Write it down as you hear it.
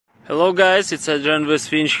Hello guys, it's Adrian with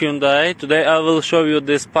Finch Hyundai. Today I will show you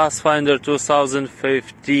this Pathfinder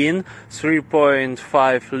 2015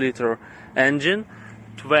 3.5 liter engine,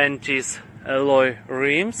 20s alloy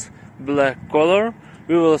rims, black color.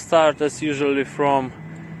 We will start as usually from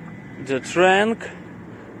the trunk.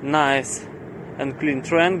 Nice and clean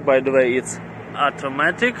trunk, by the way it's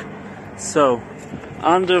automatic. So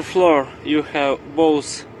under floor you have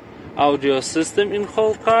both audio system in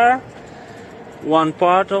whole car. One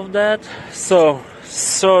part of that, so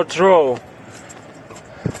third row,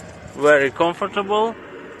 very comfortable.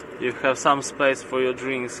 You have some space for your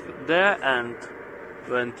drinks there and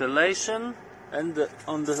ventilation, and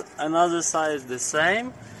on the another side the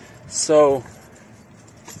same. So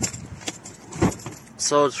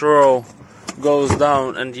third row goes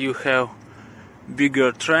down and you have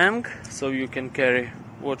bigger trunk, so you can carry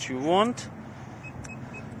what you want.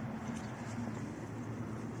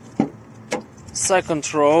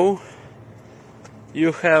 Second row,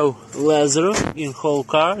 you have leather in whole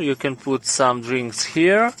car. You can put some drinks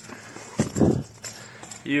here.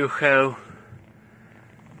 You have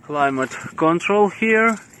climate control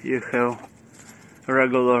here. You have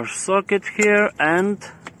regular socket here and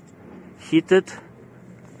heated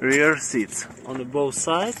rear seats on both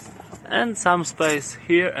sides, and some space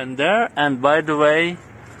here and there. And by the way,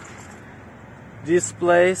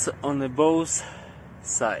 displays on both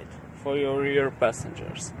sides for your rear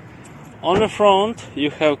passengers. On the front you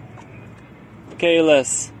have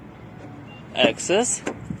keyless access,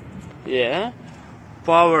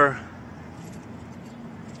 power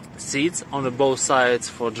seats on both sides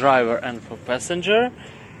for driver and for passenger,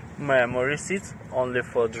 memory seats only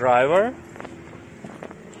for driver.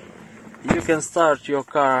 You can start your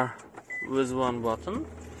car with one button.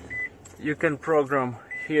 You can program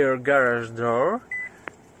here garage door.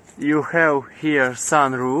 You have here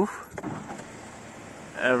sunroof.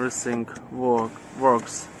 Everything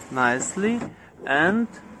works nicely, and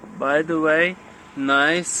by the way,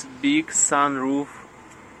 nice big sunroof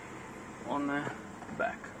on the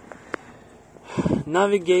back.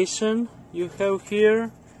 Navigation you have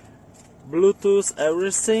here, Bluetooth,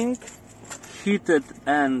 everything, heated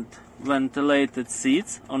and ventilated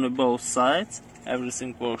seats on both sides.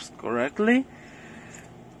 Everything works correctly.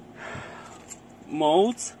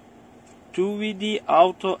 Modes, 2VD,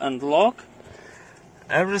 auto and lock.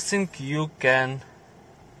 Everything you can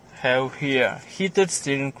have here. Heated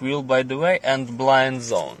steering wheel, by the way, and blind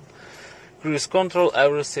zone. Cruise control,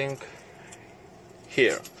 everything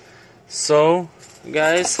here. So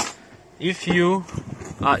guys, if you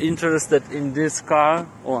are interested in this car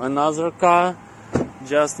or another car,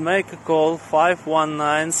 just make a call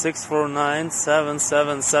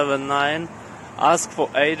 519-649-7779. Ask for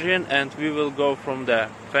Adrian and we will go from there.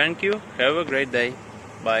 Thank you. Have a great day.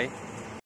 Bye.